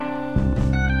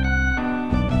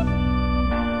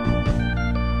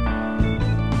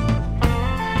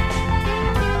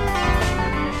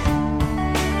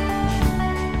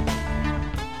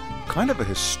kind of a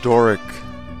historic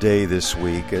day this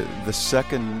week, the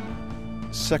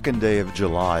second day of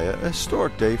July, a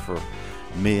historic day for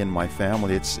me and my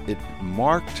family. It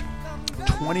marked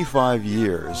 25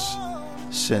 years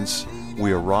since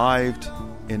we arrived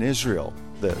in Israel.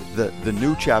 The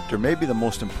new chapter, maybe the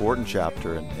most important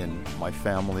chapter in my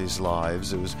family's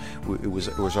lives. It was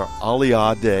our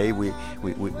Aliyah day. We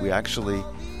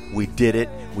did it.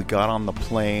 We got on the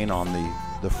plane on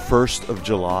the 1st of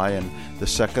July, and the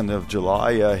 2nd of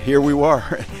July, here we were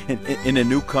in a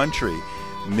new country.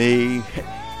 Me,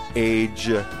 age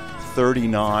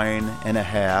 39 and a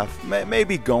half,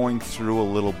 maybe going through a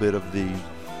little bit of the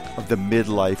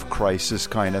midlife crisis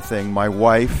kind of thing. My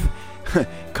wife,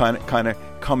 kind of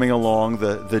coming along,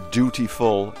 the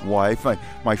dutiful wife.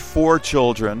 My 4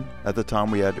 children at the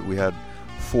time. We had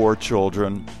 4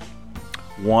 children.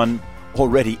 One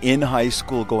already in high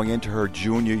school, going into her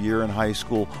junior year in high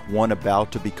school. One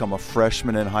about to become a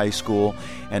freshman in high school,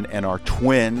 and our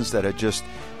twins that had just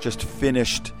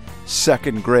finished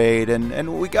second grade,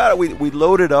 and we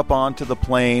loaded up onto the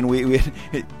plane. We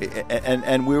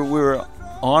were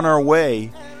on our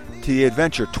way to the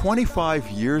adventure 25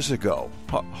 years ago.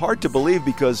 Hard to believe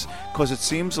because it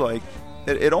seems like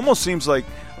it almost seems like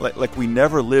we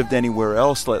never lived anywhere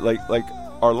else. Like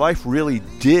our life really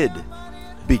did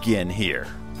begin here.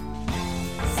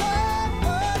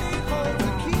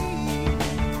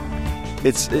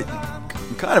 It's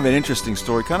kind of an interesting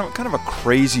story, kind of a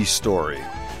crazy story,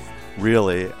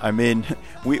 really. I mean,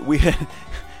 we had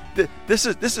this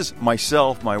is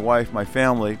myself, my wife, my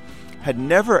family had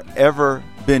never ever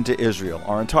been to Israel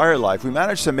our entire life. We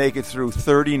managed to make it through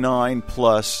 39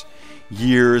 plus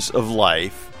years of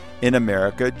life in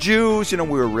America. Jews, we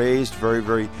were raised very,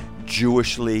 very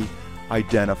Jewishly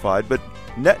identified, but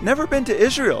never been to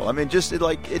Israel. I mean, just it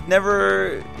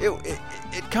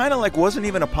kind of like wasn't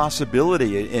even a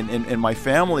possibility in my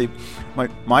family,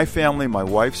 my family, my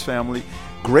wife's family.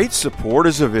 Great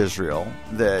supporters of Israel.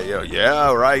 They,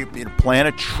 plant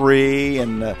a tree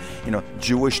and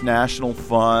Jewish National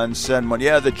Fund, send money.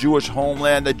 Yeah, the Jewish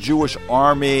homeland, the Jewish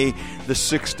army, the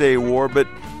 6-Day War. But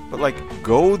like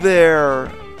go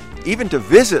there, even to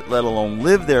visit, let alone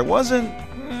live there, wasn't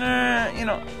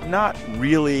not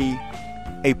really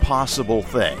a possible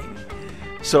thing.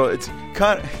 So it's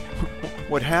kind of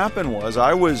what happened was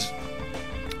I was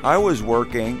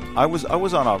working. I was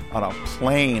on a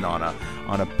plane on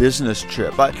a business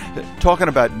trip. Talking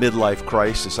about midlife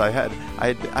crisis, I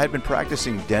had been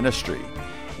practicing dentistry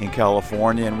in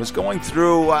California and was going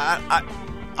through.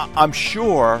 I'm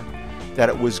sure that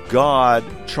it was God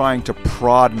trying to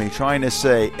prod me, trying to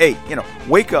say, "Hey,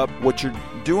 wake up! What you're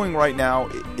doing right now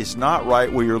is not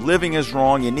right. Where you're living is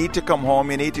wrong. You need to come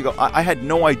home. You need to go." I had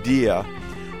no idea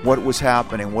what was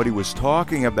happening, what he was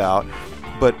talking about,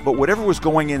 but whatever was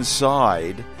going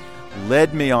inside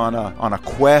led me on a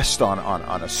quest, on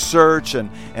a search, and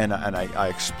I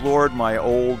explored my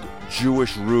old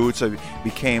Jewish roots. I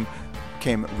became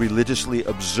religiously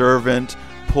observant,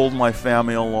 pulled my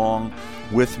family along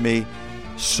with me,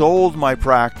 sold my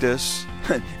practice,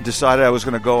 decided I was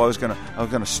going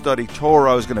to study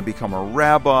Torah. I was going to become a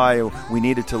rabbi. We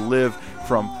needed to live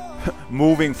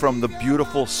moving from the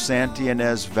beautiful Santa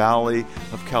Ynez Valley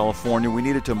of California. We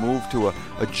needed to move to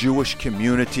a Jewish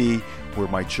community where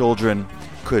my children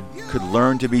could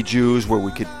learn to be Jews, where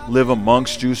we could live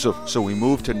amongst Jews. So we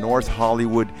moved to North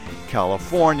Hollywood,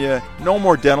 California. No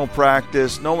more dental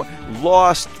practice. No more,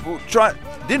 lost.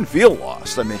 Didn't feel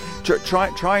lost. I mean,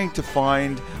 trying to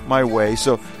find my way.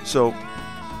 So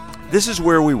this is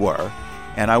where we were,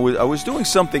 and I was doing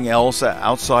something else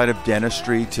outside of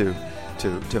dentistry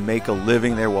to make a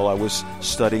living there while I was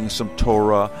studying some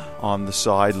Torah on the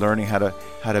side, learning how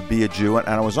to be a Jew. And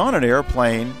I was on an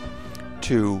airplane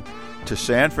to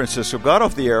San Francisco. Got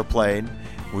off the airplane.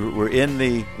 We were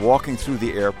walking through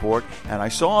the airport, and I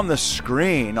saw on the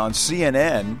screen on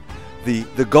CNN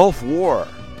the Gulf War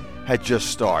had just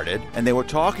started, and they were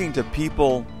talking to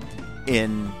people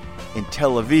in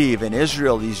Tel Aviv, in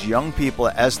Israel, these young people,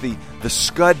 as the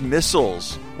Scud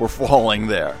missiles were falling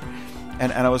there.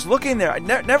 And I was looking there. I'd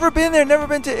never been there, never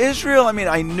been to Israel. I mean,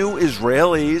 I knew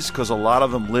Israelis because a lot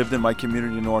of them lived in my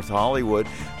community in North Hollywood,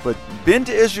 but been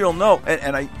to Israel, no.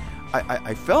 And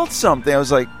I felt something. I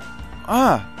was like,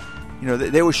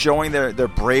 they were showing their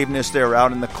braveness. They were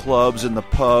out in the clubs and the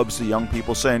pubs, the young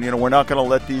people saying, we're not going to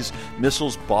let these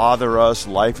missiles bother us.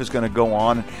 Life is going to go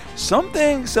on.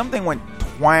 Something went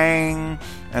twang,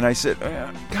 and I said,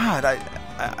 God,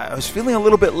 I was feeling a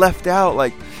little bit left out,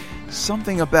 like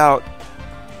something about,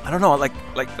 I don't know,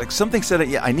 like something said,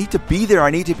 yeah, I need to be there.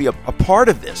 I need to be a part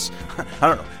of this. I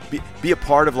don't know, be a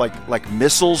part of like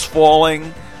missiles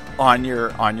falling on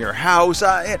your house.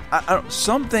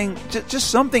 Something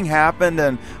happened,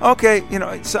 and okay,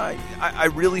 I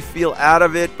really feel out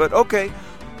of it, but okay,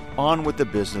 on with the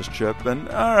business trip. And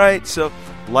all right, so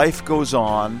life goes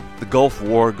on. The Gulf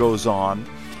War goes on.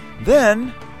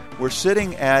 Then we're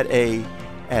sitting at a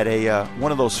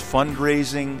one of those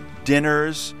fundraising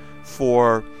dinners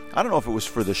for, I don't know if it was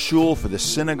for the shul, for the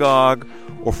synagogue,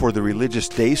 or for the religious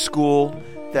day school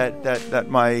that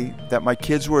my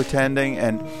kids were attending,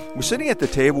 and we're sitting at the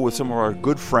table with some of our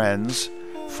good friends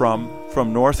from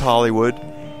North Hollywood,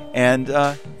 and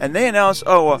they announced,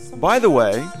 by the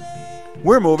way,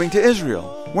 we're moving to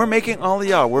Israel. We're making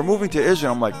Aliyah. We're moving to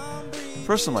Israel. I'm like,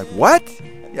 what?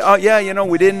 Oh yeah,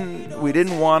 we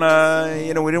didn't want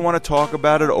to talk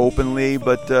about it openly,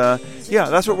 but yeah,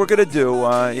 that's what we're going to do.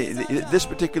 This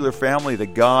particular family, the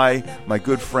guy, my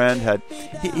good friend, had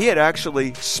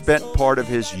actually spent part of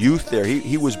his youth there.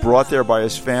 He was brought there by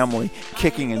his family,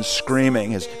 kicking and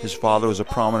screaming. His father was a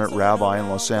prominent rabbi in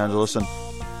Los Angeles, and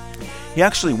he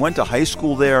actually went to high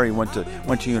school there. He went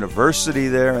to university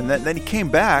there, and then he came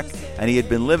back, and he had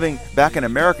been living back in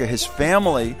America. His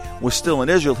family was still in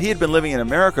Israel. He had been living in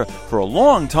America for a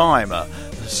long time, a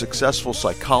successful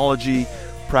psychology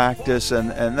practice,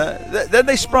 and then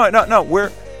they sprung. No, we're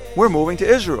moving to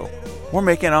Israel. We're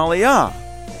making Aliyah,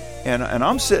 and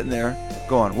I'm sitting there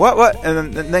going, what,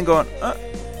 and then going,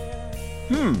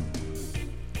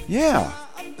 yeah,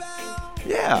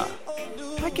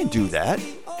 I can do that.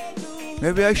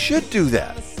 Maybe I should do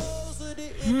that.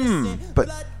 But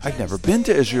I've never been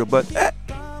to Israel, but,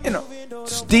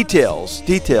 it's details.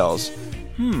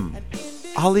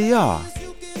 Aliyah.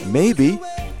 Maybe.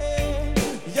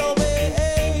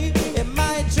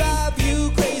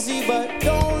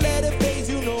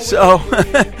 So,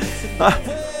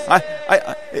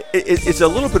 it's a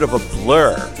little bit of a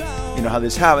blur, how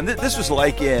this happened. This was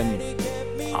like in,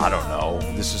 I don't know,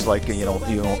 this is like,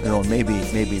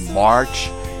 maybe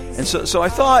March. And so I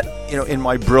thought, in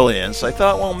my brilliance, I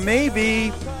thought, well,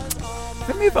 maybe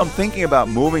if I'm thinking about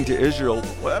moving to Israel,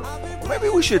 well, maybe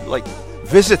we should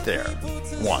visit there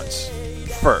once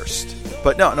first.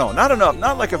 But no, not enough.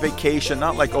 Not like a vacation.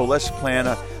 Not like, let's plan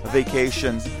a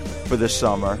vacation for the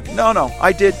summer. No,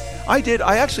 I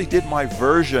actually did my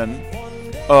version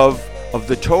of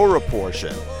the Torah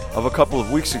portion of a couple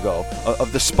of weeks ago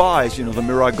of the spies. The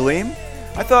Miraglim.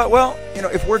 I thought, well,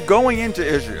 if we're going into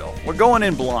Israel, we're going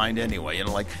in blind anyway.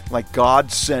 Like God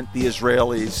sent the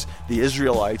Israelites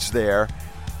there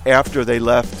after they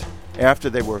left, after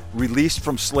they were released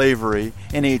from slavery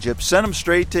in Egypt, sent them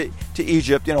straight to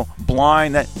Egypt,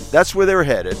 blind. That's where they were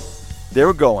headed. They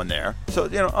were going there. So,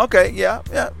 okay,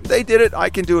 yeah, they did it. I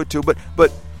can do it too.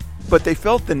 But they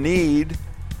felt the need.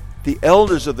 The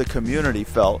elders of the community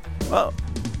felt, well,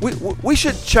 we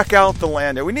should check out the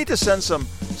land there. We need to send some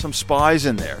spies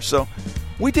in there. So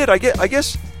we did. I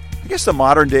guess the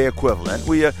modern day equivalent.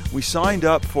 We signed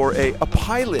up for a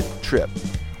pilot trip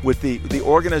with the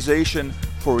Organization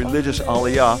for Religious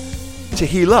Aliyah,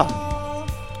 Tehillah.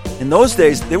 In those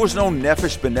days, there was no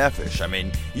nefesh b'nefesh. I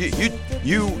mean,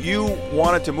 you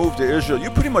wanted to move to Israel. You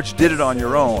pretty much did it on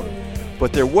your own.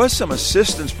 But there was some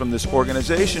assistance from this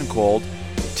organization called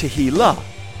Tehillah,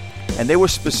 and they were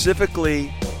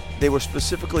specifically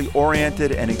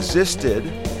oriented and existed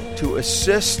to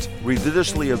assist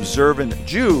religiously observant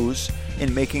Jews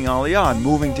in making Aliyah and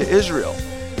moving to Israel.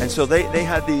 And so they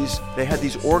had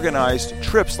these organized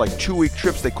trips, like 2-week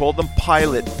trips. They called them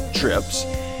pilot trips,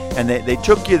 and they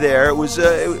took you there. It was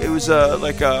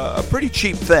like a pretty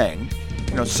cheap thing,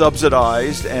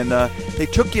 subsidized, and they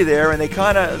took you there, and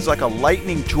it's like a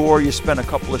lightning tour. You spent a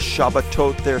couple of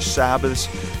Shabbatot there, Sabbaths,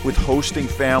 with hosting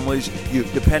families. You,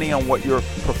 depending on what your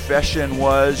profession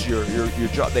was, your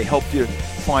job, they helped you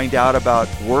find out about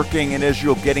working in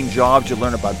Israel, getting jobs. You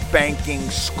learn about banking,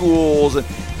 schools, and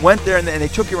went there, and they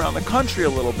took you around the country a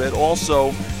little bit,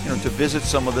 also, to visit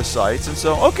some of the sites. And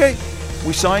so, okay,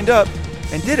 we signed up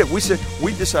and did it. We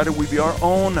decided we'd be our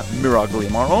own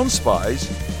miraglim, our own spies.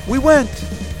 We went,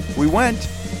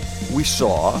 we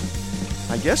saw,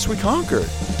 I guess we conquered.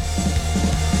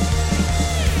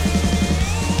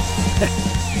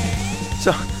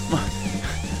 So,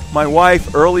 my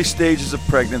wife, early stages of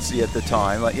pregnancy at the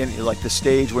time, like the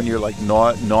stage when you're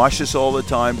nauseous all the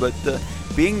time, but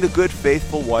being the good,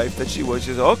 faithful wife that she was,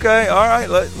 she said, okay, all right,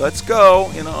 let's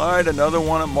go. All right, another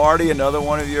one of Marty, another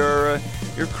one of your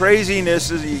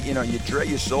crazinesses.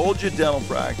 You sold your dental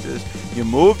practice. You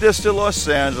moved us to Los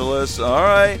Angeles. All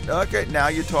right, okay, now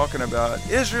you're talking about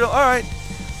Israel. All right,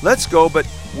 let's go, but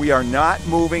we are not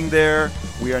moving there.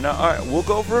 We are not. All right, we'll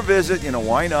go for a visit.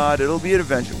 Why not? It'll be an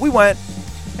adventure. We went,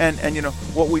 and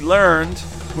what we learned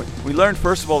we learned,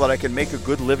 first of all, that I could make a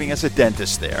good living as a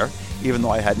dentist there, even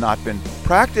though I had not been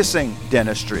practicing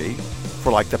dentistry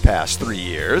for like the past 3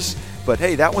 years. But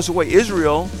hey, that was the way.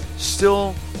 Israel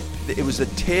still, it was the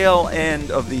tail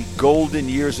end of the golden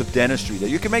years of dentistry, that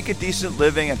you can make a decent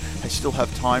living and I still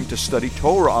have time to study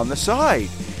Torah on the side.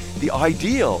 The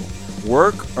ideal: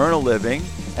 work, earn a living,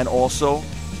 and also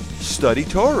study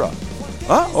Torah.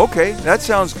 Okay, that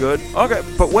sounds good. Okay,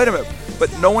 but wait a minute.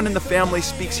 But no one in the family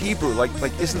speaks Hebrew. Like,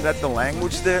 isn't that the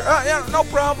language there? Yeah, no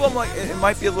problem. Like, it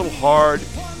might be a little hard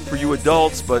for you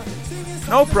adults, but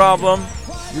no problem.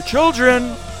 Your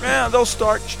children, they'll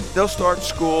start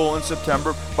school in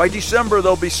September. By December,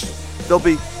 they'll be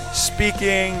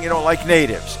speaking, like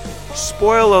natives.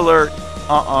 Spoiler alert.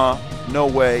 No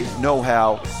way, no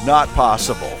how, not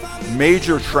possible.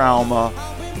 Major trauma,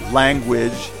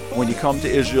 language. When you come to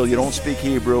Israel, you don't speak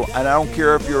Hebrew, and I don't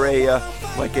care if you're a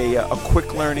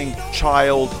quick learning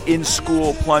child in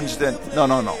school plunged in.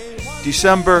 No.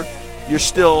 December, you're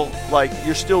still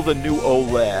the new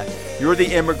Ole. You're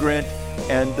the immigrant,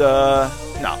 and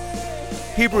no.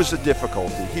 Hebrew's a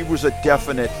difficulty. Hebrew's a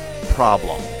definite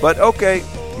problem. But okay,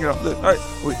 all right,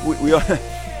 we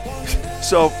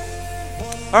so,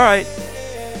 all right,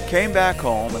 came back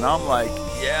home, and I'm like,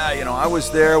 I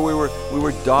was there. We were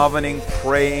davening,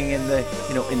 praying in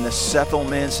the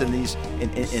settlements, and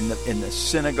in the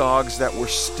synagogues that were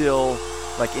still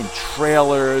like in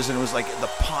trailers, and it was like the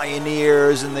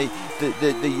pioneers and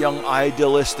the young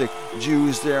idealistic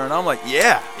Jews there, and I'm like,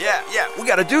 yeah, we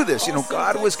got to do this.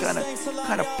 God was kind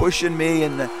of pushing me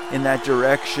in that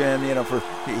direction. He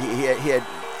had.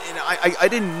 I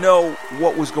didn't know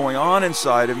what was going on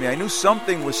inside of me. I knew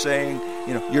something was saying,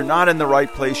 you're not in the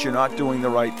right place, you're not doing the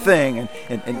right thing,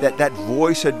 and that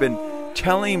voice had been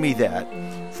telling me that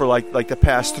for like the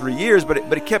past 3 years. But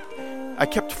I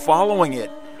kept following it.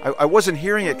 I wasn't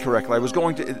hearing it correctly. I was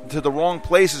going to the wrong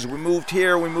places. We moved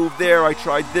here, we moved there. I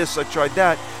tried this, I tried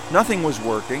that. Nothing was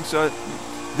working. So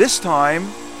this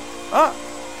time,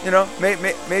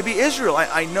 maybe Israel.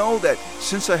 I know that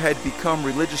since I had become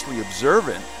religiously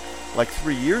observant, like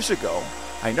 3 years ago,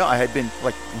 I know I had been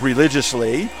like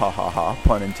religiously,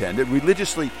 pun intended,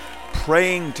 religiously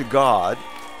praying to God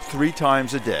 3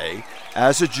 times a day,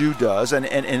 as a Jew does, and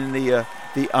in the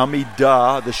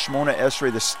Amidah, the Shmona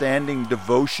Esrei, the standing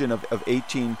devotion of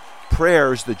 18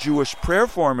 prayers, the Jewish prayer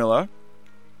formula.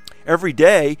 Every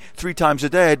day, 3 times a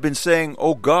day, I had been saying,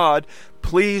 "Oh God,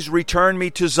 please return me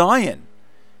to Zion,"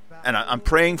 and I'm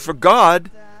praying for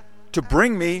God to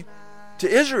bring me to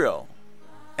Israel.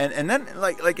 And then,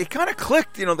 like it kind of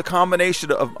clicked, the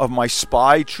combination of my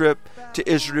spy trip to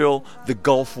Israel, the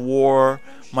Gulf War,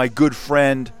 my good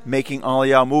friend making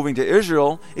Aliyah, moving to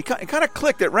Israel. It kind of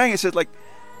clicked. It rang. It said, like,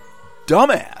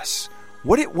 dumbass,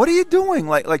 what are you doing?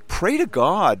 Like pray to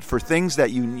God for things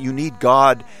that you need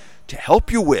God to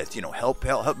help you with. Help.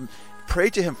 Pray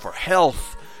to Him for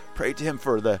health. Pray to Him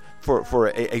for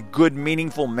a good,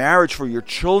 meaningful marriage, for your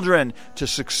children to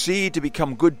succeed, to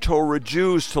become good Torah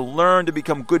Jews, to learn, to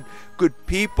become good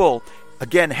people.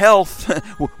 Again, health.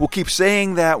 We'll keep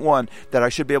saying that one, that I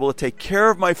should be able to take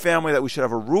care of my family, that we should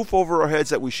have a roof over our heads,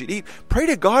 that we should eat. Pray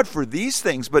to God for these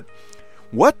things. But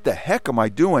what the heck am I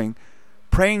doing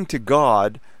praying to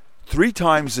God 3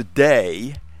 times a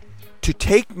day to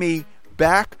take me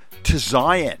back to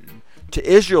Zion, to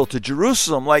Israel, to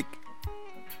Jerusalem? Like,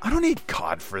 I don't need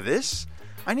God for this.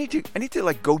 I need to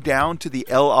like go down to the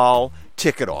El Al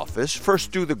ticket office,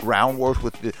 first do the groundwork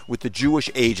with the Jewish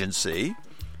agency,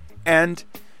 and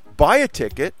buy a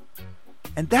ticket,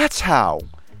 and that's how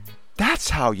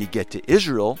you get to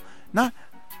Israel. Not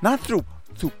through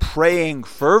praying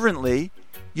fervently.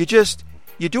 You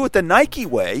do it the Nike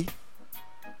way.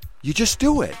 You just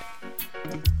do it.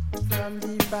 From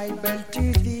the Bible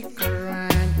to the Quran.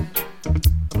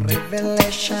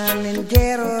 Revelation in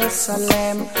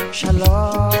Jerusalem,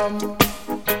 Shalom,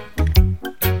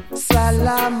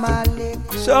 Salam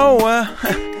Alaikum. So,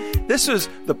 this was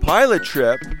the pilot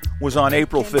trip. Was on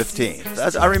April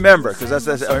 15th. I remember, because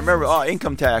I remember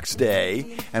income tax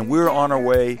day, and we were on our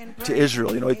way to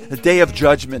Israel. The day of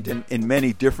judgment in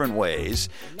many different ways.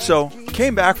 So,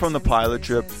 came back from the pilot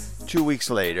trip 2 weeks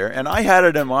later, and I had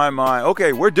it in my mind.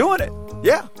 Okay, we're doing it.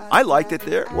 Yeah, I liked it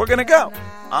there. We're gonna go.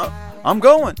 I'm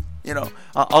going.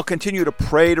 I'll continue to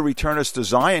pray to return us to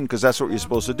Zion, because that's what you're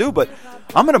supposed to do, but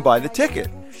I'm going to buy the ticket.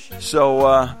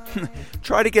 So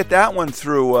try to get that one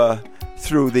through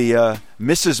the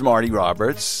Mrs. Marty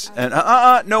Roberts. And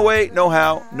no way, no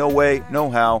how, no way, no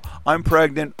how. I'm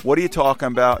pregnant. What are you talking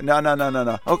about? No.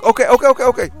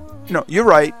 Okay. No, you're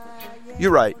right.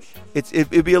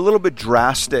 It'd be a little bit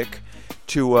drastic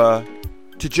to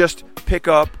just pick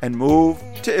up and move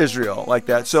to Israel like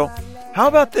that. So how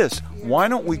about this? Why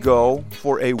don't we go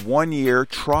for a 1-year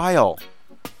trial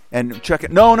and check it?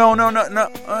 No.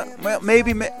 Well,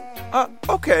 maybe.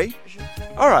 Okay.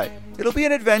 All right. It'll be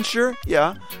an adventure.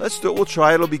 Yeah, let's do it. We'll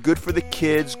try it. It'll be good for the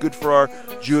kids, good for our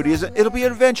Judaism. It'll be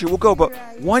an adventure. We'll go, but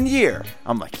 1 year.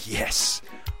 I'm like, yes.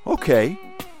 Okay.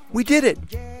 We did it.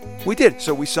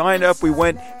 So we signed up. We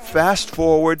went fast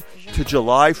forward to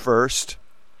July 1st.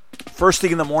 First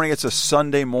thing in the morning, it's a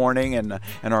Sunday morning, and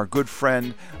our good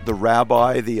friend, the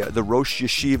rabbi, the Rosh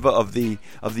Yeshiva of the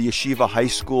Yeshiva High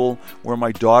School where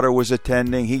my daughter was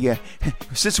attending,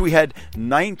 since we had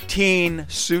 19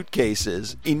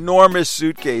 suitcases, enormous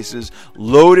suitcases,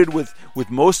 loaded with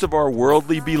most of our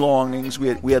worldly belongings,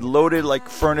 we had loaded like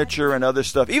furniture and other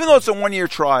stuff. Even though it's a 1-year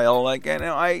trial,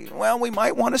 we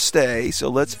might want to stay, so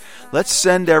let's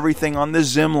send everything on the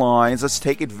Zim lines. Let's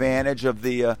take advantage of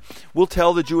we'll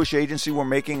tell the Jewish agency we're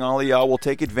making Aliyah. We'll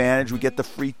take advantage. We get the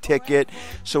free ticket.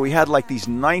 So we had like these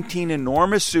 19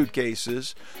 enormous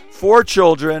suitcases, 4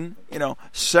 children,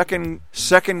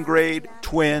 second grade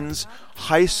twins,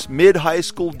 mid-high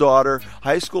school daughter,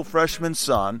 high school freshman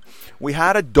son. We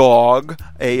had a dog.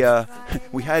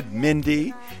 We had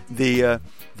Mindy, the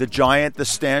giant, the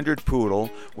standard poodle.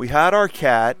 We had our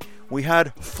cat. We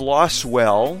had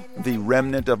Flosswell, the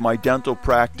remnant of my dental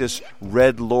practice,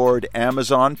 Red Lord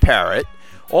Amazon parrot,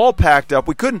 all packed up.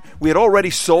 We had already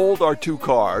sold our 2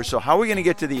 cars, so how are we going to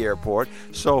get to the airport?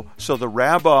 So the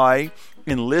rabbi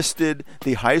enlisted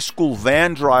the high school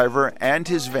van driver and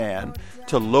his van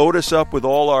to load us up with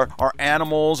all our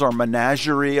animals, our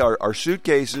menagerie, our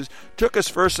suitcases. Took us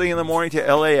first thing in the morning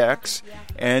to LAX,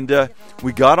 and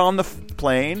we got on the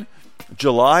plane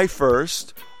July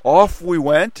 1st. Off we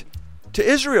went to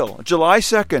Israel, July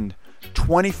 2nd,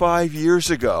 25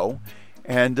 years ago.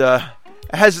 And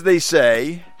as they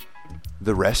say,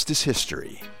 the rest is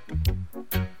history.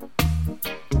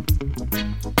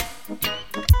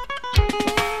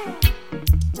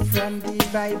 From the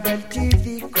Bible to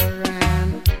the Quran.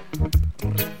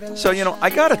 So, I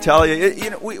got to tell you,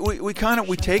 we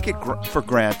take it for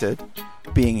granted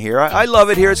being here. I love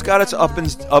it here. It's got its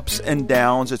ups and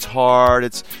downs. It's hard.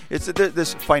 It's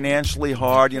this financially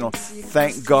hard.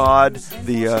 Thank God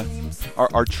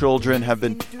our children have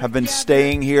been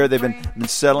staying here. They've been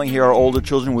settling here. Our older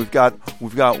children. We've got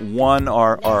one,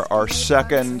 our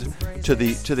second to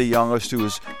the youngest who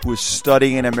is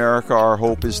studying in America. Our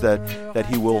hope is that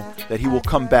he will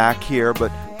come back here.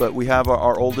 But we have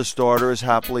our oldest daughter is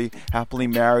happily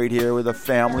married here with a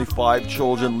family, 5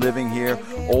 children living here.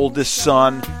 Oldest son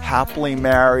happily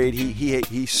married.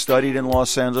 He studied in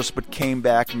Los Angeles but came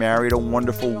back, married a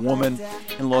wonderful woman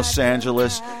in Los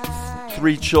Angeles.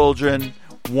 3 children,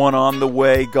 1 on the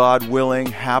way, God willing,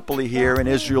 happily here in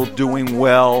Israel, doing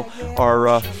well.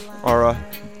 Our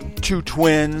 2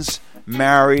 twins,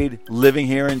 married, living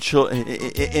here in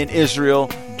Israel,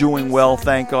 doing well,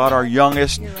 thank God. Our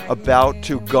youngest about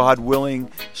to, God willing,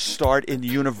 start in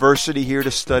university here to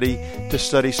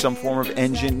study some form of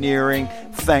engineering.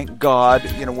 Thank God,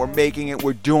 we're making it,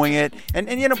 we're doing it, and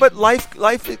but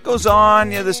life it goes on.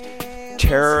 This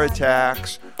terror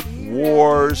attacks,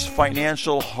 wars,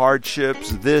 financial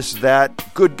hardships, this,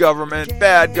 that, good government,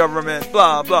 bad government,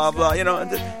 blah blah blah.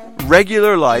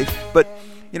 Regular life, but.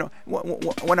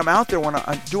 When I'm out there, when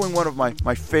I'm doing one of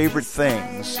my favorite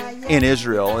things in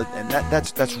Israel, and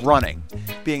that's running,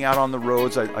 being out on the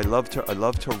roads. I love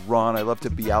to run. I love to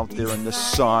be out there in the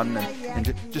sun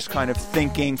and just kind of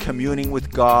thinking, communing with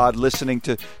God, listening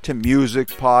to music,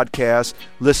 podcasts,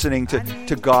 listening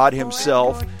to God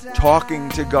Himself, talking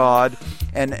to God,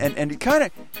 and it kind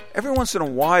of every once in a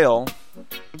while,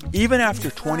 even after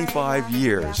 25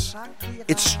 years,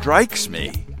 it strikes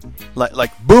me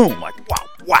like boom, like wow.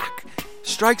 Whack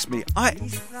strikes me. Like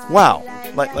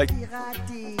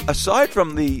aside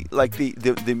from the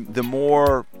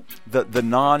more the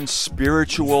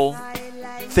non-spiritual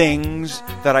things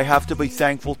that I have to be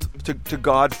thankful to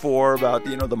God for, about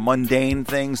the mundane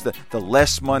things, the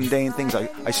less mundane things.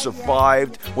 I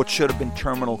survived what should have been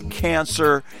terminal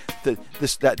cancer.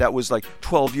 That was like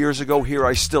 12 years ago. Here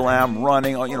I still am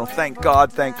running. Thank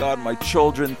God. My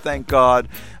children, thank God.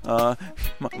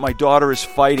 My daughter is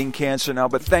fighting cancer now,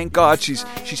 but thank God she's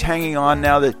hanging on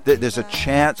now. That there's a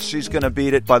chance she's going to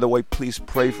beat it. By the way, please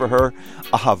pray for her.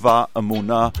 Ahava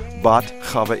Amuna Bat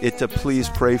Chava Ita. Please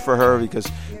pray for her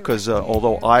because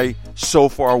although I so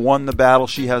far won the battle,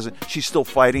 she's still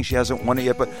fighting. She hasn't won it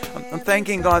yet. But I'm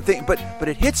thanking God. But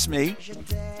it hits me,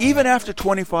 even after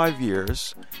 25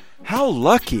 years, how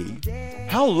lucky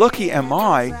am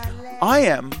I? I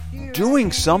am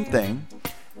doing something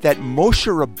that Moshe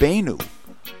Rabbeinu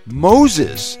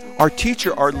Moses, our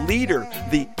teacher, our leader,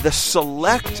 the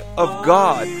select of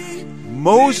God,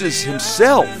 Moses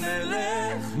himself,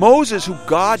 Moses, who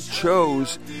God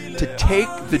chose to take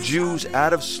the Jews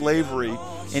out of slavery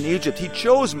in Egypt. He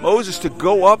chose Moses to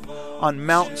go up on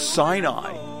Mount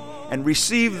Sinai and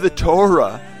receive the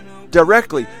Torah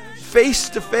directly, face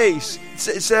to face.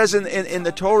 It says in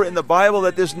the Torah, in the Bible,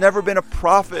 that there's never been a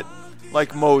prophet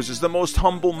like Moses, the most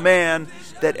humble man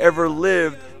that ever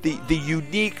lived, the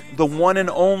unique, the one and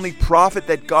only prophet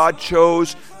that God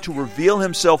chose to reveal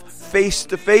himself face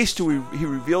to face to. He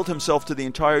revealed himself to the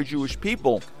entire Jewish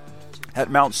people at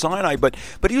Mount Sinai, but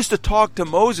he used to talk to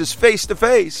Moses face to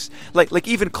face, like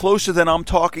even closer than I'm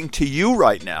talking to you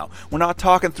right now. We're not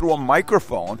talking through a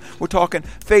microphone. We're talking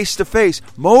face to face.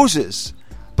 Moses.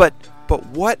 But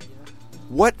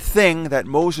what thing that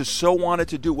Moses so wanted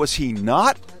to do was he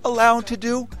not allowed to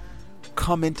do?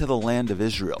 Come into the land of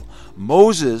Israel.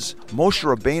 Moses, Moshe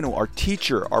Rabbeinu, our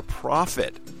teacher, our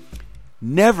prophet,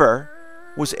 never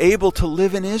was able to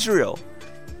live in Israel.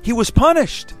 He was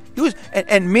punished. He was,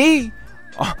 and me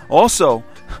also.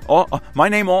 My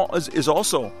name is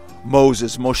also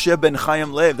Moses, Moshe ben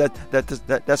Chaim Lev.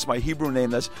 That's my Hebrew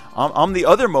name. I'm the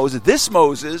other Moses. This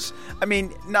Moses, I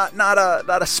mean, not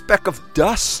a speck of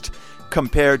dust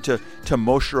compared to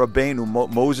Moshe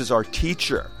Rabbeinu, Moses our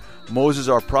teacher, Moses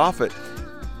our prophet.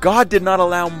 God did not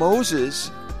allow Moses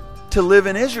to live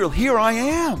in Israel. Here I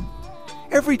am.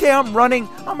 Every day I'm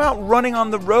out running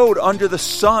on the road under the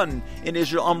sun in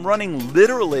Israel. I'm running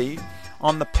literally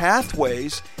on the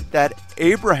pathways that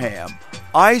Abraham,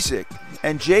 Isaac,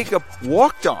 and Jacob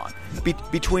walked on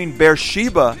between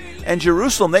Beersheba and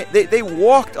Jerusalem. They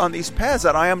walked on these paths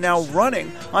that I am now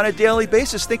running on a daily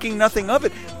basis, thinking nothing of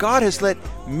it. God has let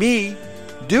me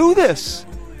do this.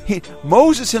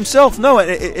 Moses himself, no,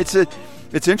 it's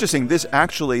interesting.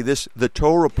 The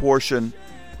Torah portion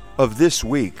of this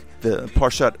week, the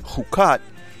Parshat Chukat,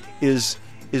 is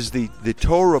the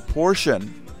Torah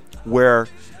portion where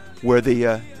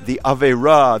the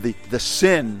Averah, the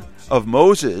sin of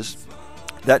Moses,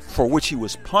 that for which he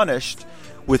was punished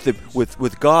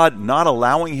with God not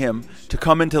allowing him to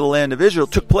come into the land of Israel,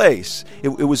 took place.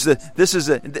 This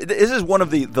is one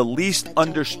of the least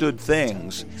understood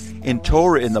things in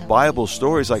Torah, in the Bible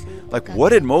stories. Like what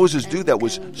did Moses do that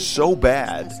was so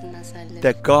bad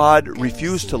that God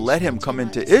refused to let him come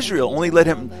into Israel, only let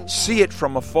him see it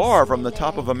from afar, from the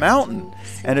top of a mountain?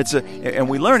 And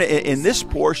we learn in this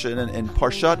portion in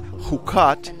Parshat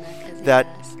Chukat that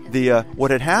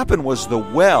what had happened was the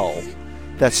well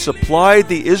that supplied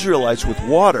the Israelites with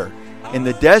water in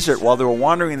the desert while they were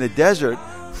wandering in the desert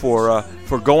for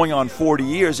going on 40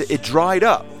 years, it dried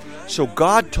up. So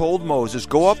God told Moses,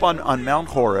 go up on Mount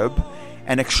Horeb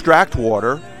and extract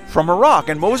water from a rock.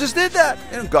 And Moses did that.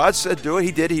 And God said, do it.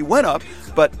 He did. He went up.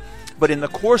 But in the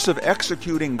course of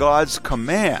executing God's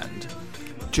command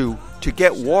to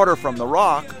get water from the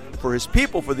rock for his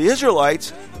people, for the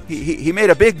Israelites, he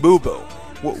made a big boo-boo.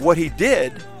 What he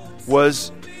did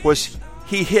was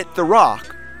he hit the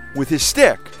rock with his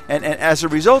stick. And as a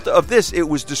result of this, it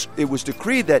was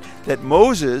decreed that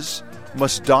Moses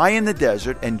must die in the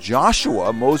desert, and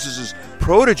Joshua, Moses'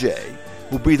 protege,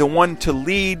 will be the one to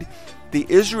lead the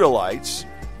Israelites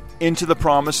into the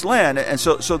promised land. And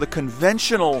so the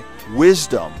conventional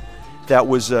wisdom that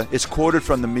is quoted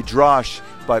from the Midrash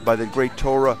by the great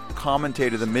Torah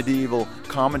commentator, the medieval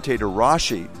commentator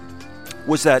Rashi,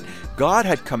 was that God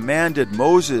had commanded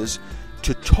Moses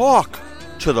to talk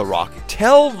to the rock,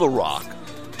 tell the rock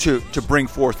to bring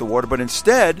forth the water, but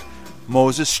instead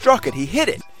Moses struck it. He hit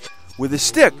it with his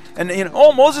stick. And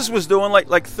all Moses was doing,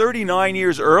 like 39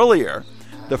 years earlier,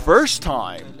 the first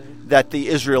time that the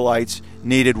Israelites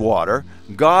needed water,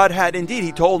 God had indeed,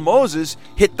 he told Moses,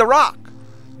 hit the rock.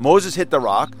 Moses hit the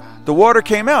rock, the water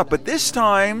came out. But this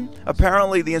time,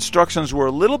 apparently the instructions were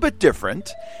a little bit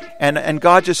different, and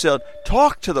God just said,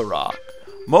 talk to the rock.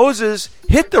 Moses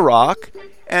hit the rock,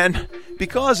 and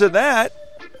because of that,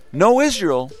 no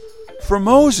Israel for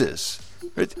Moses.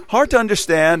 It's hard to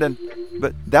understand,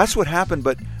 but that's what happened.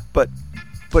 But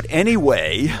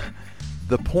anyway,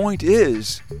 the point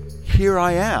is, here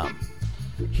I am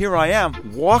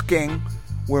walking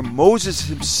where Moses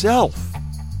himself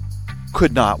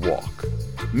could not walk.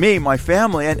 Me, my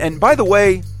family, and by the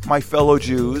way, my fellow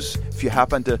Jews, if you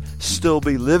happen to still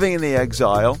be living in the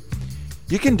exile,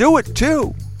 you can do it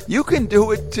too. You can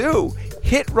do it too.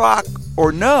 Hit rock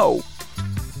or no.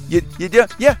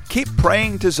 Keep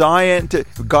praying to Zion, to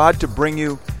God to bring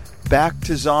you back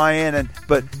to Zion,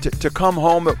 but to come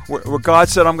home where God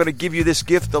said, I'm going to give you this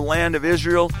gift, the land of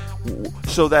Israel,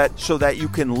 so that you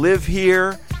can live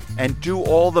here and do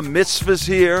all the mitzvahs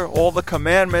here, all the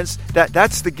commandments.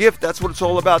 That's the gift. That's what it's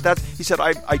all about. He said,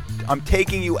 I'm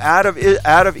taking you out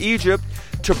of Egypt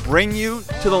to bring you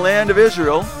to the land of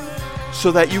Israel,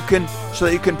 so that you can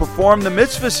perform the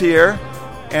mitzvahs here.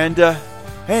 And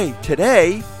hey,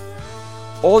 today,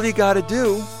 all you got to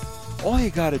do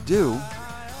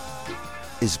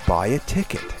is buy a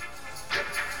ticket.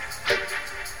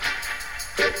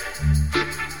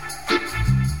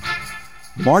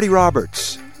 Marty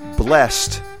Roberts,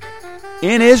 blessed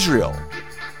in Israel.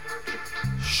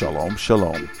 Shalom,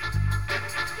 shalom.